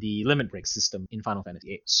is the limit break system in Final Fantasy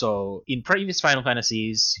VIII. So in previous Final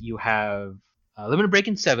Fantasies, you have limit break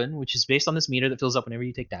in 7, which is based on this meter that fills up whenever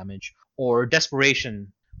you take damage, or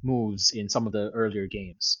desperation moves in some of the earlier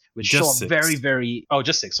games, which show up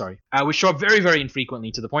just 6, sorry. Which show up very, very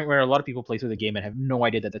infrequently, to the point where a lot of people play through the game and have no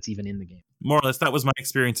idea that that's even in the game. More or less, that was my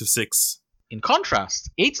experience of 6. In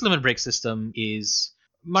contrast, 8's limit break system is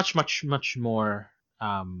much, much, much more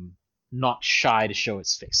not shy to show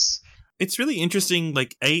its face. It's really interesting,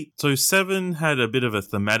 like 8, so 7 had a bit of a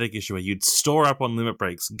thematic issue where you'd store up on limit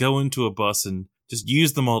breaks, go into a boss and just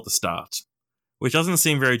use them all at the start, which doesn't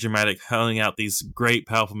seem very dramatic, hurling out these great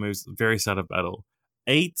powerful moves at the very start of battle.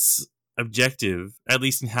 8's objective, at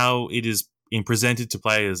least in how it is presented to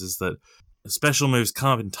players, is that special moves come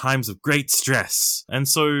up in times of great stress, and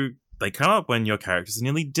so they come up when your characters are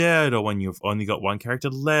nearly dead, or when you've only got one character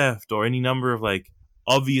left, or any number of like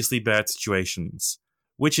obviously bad situations,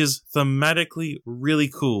 which is thematically really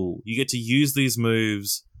cool. You get to use these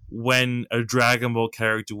moves when a Dragon Ball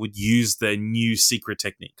character would use their new secret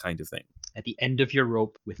technique kind of thing. At the end of your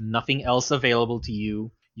rope, with nothing else available to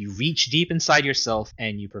you, you reach deep inside yourself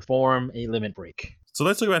and you perform a limit break. So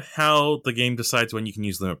let's talk about how the game decides when you can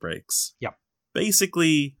use limit breaks. Yep.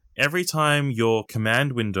 Basically, every time your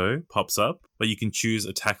command window pops up, where you can choose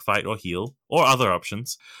attack, fight, or heal, or other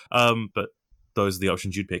options, but those are the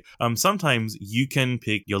options you'd pick. Sometimes you can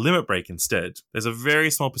pick your limit break instead. There's a very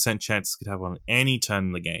small % chance it could happen on any turn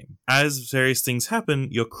in the game. As various things happen,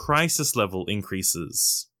 your crisis level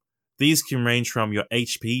increases. These can range from your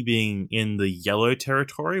HP being in the yellow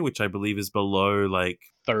territory, which I believe is below like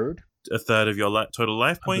a third of your total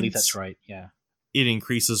life points. I believe that's right, yeah. It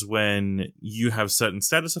increases when you have certain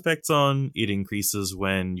status effects on. It increases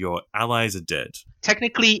when your allies are dead.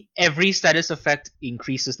 Technically, every status effect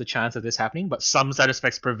increases the chance of this happening, but some status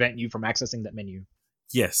effects prevent you from accessing that menu.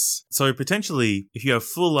 Yes. So potentially, if you have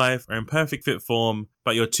full life or in perfect fit form,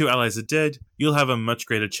 but your 2 allies are dead, you'll have a much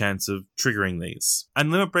greater chance of triggering these.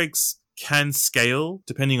 And limit breaks can scale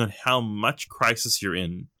depending on how much crisis you're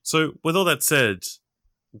in. So with all that said,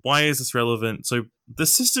 why is this relevant? So the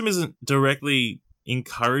system isn't directly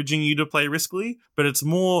encouraging you to play riskily, but it's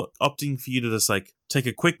more opting for you to just like take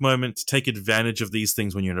a quick moment to take advantage of these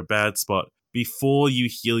things when you're in a bad spot before you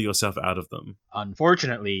heal yourself out of them.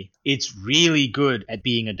 Unfortunately, it's really good at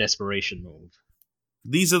being a desperation move.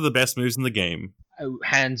 These are the best moves in the game.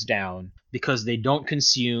 Hands down, because they don't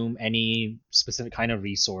consume any specific kind of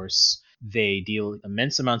resource. They deal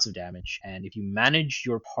immense amounts of damage, and if you manage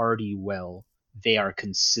your party well, they are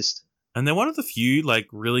consistent. And they're one of the few, like,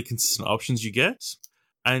 really consistent options you get.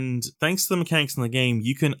 And thanks to the mechanics in the game,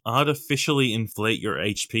 you can artificially inflate your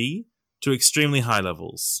HP to extremely high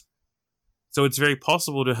levels. So it's very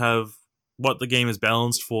possible to have what the game is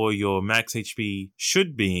balanced for your max HP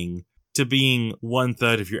should being to being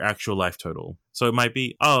 1/3 of your actual life total. So it might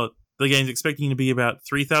be, the game's expecting you to be about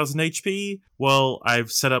 3,000 HP. Well,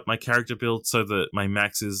 I've set up my character build so that my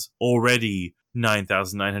max is already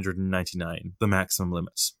 9,999, the maximum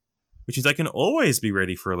limit. Which means I can always be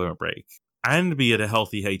ready for a limit break and be at a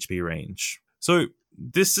healthy HP range. So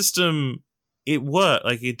this system,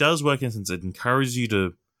 it does work in a sense. It encourages you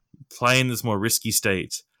to play in this more risky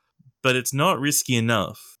state, but it's not risky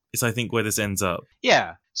enough, is I think where this ends up.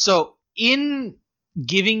 Yeah. So in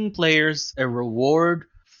giving players a reward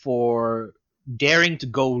for daring to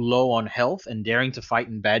go low on health and daring to fight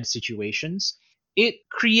in bad situations, it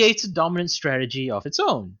creates a dominant strategy of its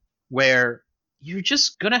own, where you're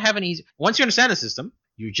just going to have once you understand the system,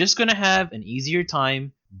 you're just going to have an easier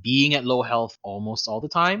time being at low health almost all the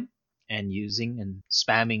time and using and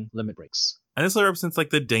spamming limit breaks. And this represents like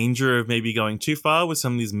the danger of maybe going too far with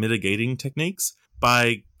some of these mitigating techniques.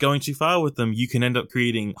 By going too far with them, you can end up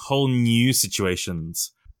creating whole new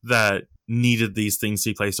situations that needed these things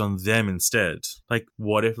to be placed on them instead. Like,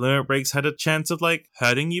 what if limit breaks had a chance of, like,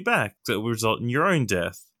 hurting you back that would result in your own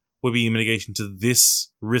death? Would be mitigation to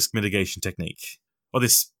this risk mitigation technique, or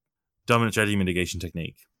this dominant strategy mitigation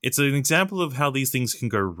technique. It's an example of how these things can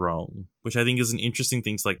go wrong, which I think is an interesting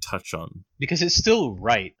thing to, like, touch on. Because it's still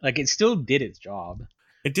right. Like, it still did its job.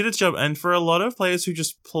 It did its job, and for a lot of players who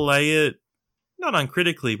just play it, not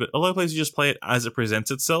uncritically, but a lot of players who just play it as it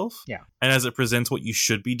presents itself, Yeah. and as it presents what you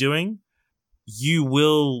should be doing, you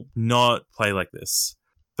will not play like this.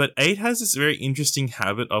 But 8 has this very interesting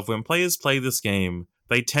habit of when players play this game,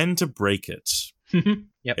 they tend to break it.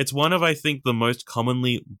 Yep. It's one of, I think, the most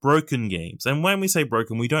commonly broken games. And when we say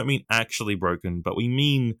broken, we don't mean actually broken, but we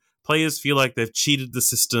mean players feel like they've cheated the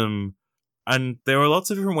system. And there are lots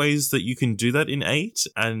of different ways that you can do that in 8,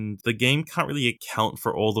 and the game can't really account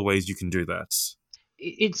for all the ways you can do that.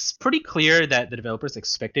 It's pretty clear that the developers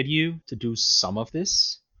expected you to do some of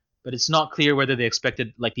this, but it's not clear whether they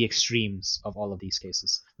expected like the extremes of all of these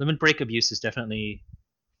cases. Limit break abuse is definitely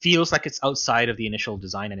feels like it's outside of the initial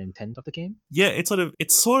design and intent of the game. Yeah, it's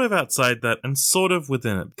sort of outside that and sort of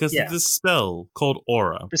within it, because Yeah. there's this spell called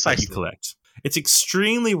Aura Precisely. that you collect. It's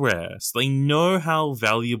extremely rare, so they know how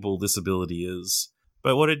valuable this ability is.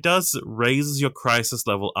 But what it does is it raises your crisis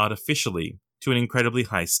level artificially to an incredibly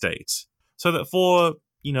high state. So that for,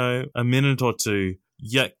 a minute or two,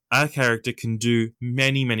 our character can do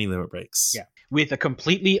many, many limit breaks. Yeah. With a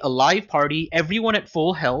completely alive party, everyone at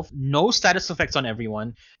full health, no status effects on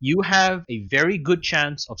everyone, you have a very good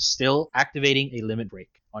chance of still activating a limit break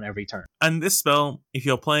on every turn. And this spell, if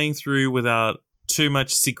you're playing through without too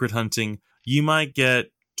much secret hunting, you might get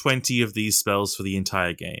 20 of these spells for the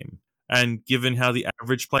entire game. And given how the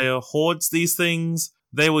average player hoards these things,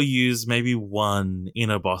 they will use maybe one in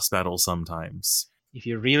a boss battle sometimes. If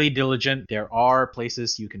you're really diligent, there are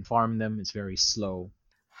places you can farm them. It's very slow.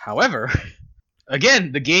 However,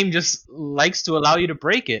 again, the game just likes to allow you to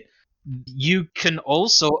break it. You can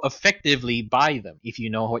also effectively buy them if you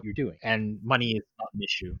know what you're doing, and money is not an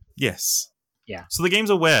issue. Yes. Yeah. So the game's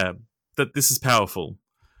aware that this is powerful,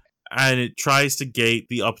 and it tries to gate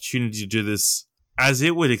the opportunity to do this as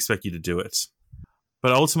it would expect you to do it.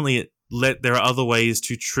 But ultimately, there are other ways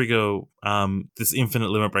to trigger this infinite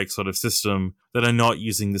limit break sort of system that are not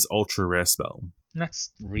using this ultra rare spell. And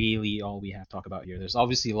that's really all we have to talk about here. There's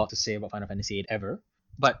obviously a lot to say about Final Fantasy VIII ever,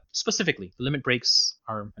 but specifically, the limit breaks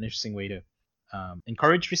are an interesting way to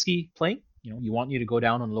encourage risky playing. You want you to go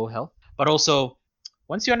down on low health, but also,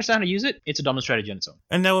 once you understand how to use it, it's a dominant strategy on its own.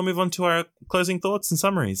 And now we'll move on to our closing thoughts and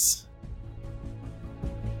summaries.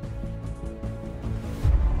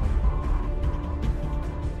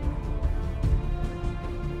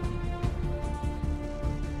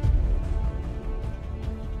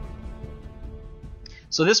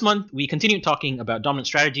 So this month, we continued talking about dominant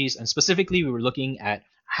strategies, and specifically, we were looking at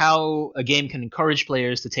how a game can encourage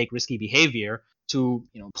players to take risky behavior to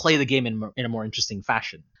play the game in a more interesting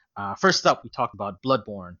fashion. First up, we talked about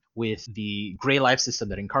Bloodborne with the Grey Life system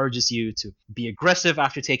that encourages you to be aggressive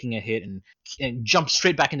after taking a hit and jump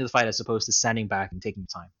straight back into the fight as opposed to standing back and taking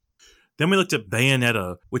time. Then we looked at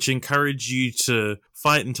Bayonetta, which encouraged you to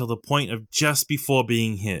fight until the point of just before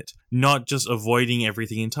being hit, not just avoiding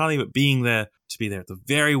everything entirely, but being there to be there at the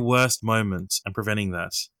very worst moment and preventing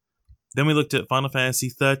that. Then we looked at Final Fantasy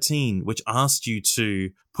XIII, which asked you to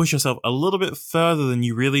push yourself a little bit further than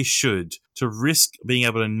you really should to risk being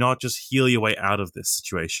able to not just heal your way out of this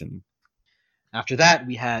situation. After that,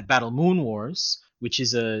 we had Battle Moon Wars, which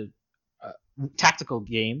is a tactical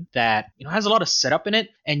game that has a lot of setup in it,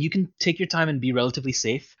 and you can take your time and be relatively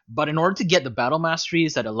safe. But in order to get the battle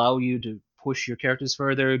masteries that allow you to push your characters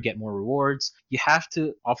further, get more rewards, you have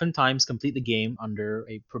to oftentimes complete the game under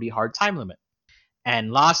a pretty hard time limit.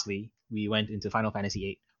 And lastly, we went into Final Fantasy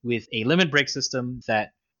VIII with a limit break system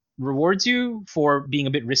that rewards you for being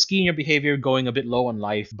a bit risky in your behavior, going a bit low on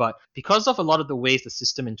life, but because of a lot of the ways the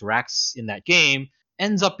system interacts in that game,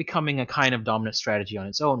 ends up becoming a kind of dominant strategy on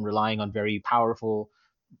its own, relying on very powerful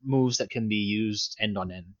moves that can be used end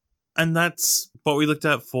on end. And that's what we looked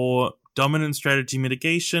at for dominant strategy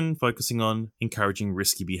mitigation, focusing on encouraging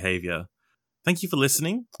risky behavior. Thank you for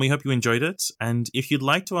listening. We hope you enjoyed it. And if you'd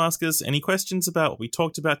like to ask us any questions about what we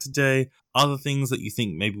talked about today, other things that you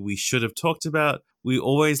think maybe we should have talked about, we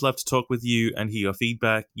always love to talk with you and hear your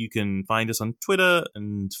feedback. You can find us on Twitter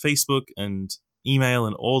and Facebook and email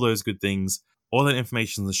and all those good things. All that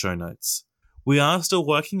information in the show notes. We are still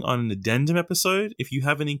working on an addendum episode. If you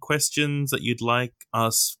have any questions that you'd like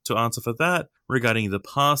us to answer for that regarding the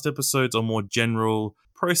past episodes or more general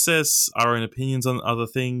process, our own opinions on other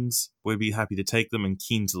things, we'd be happy to take them and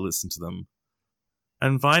keen to listen to them.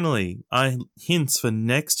 And finally, hints for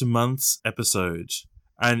next month's episode.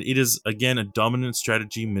 And it is, again, a dominant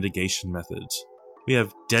strategy mitigation method. We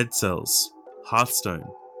have Dead Cells, Hearthstone,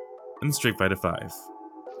 and Street Fighter V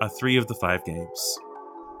are 3 of the 5 games.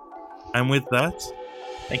 And with that,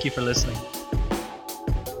 thank you for listening.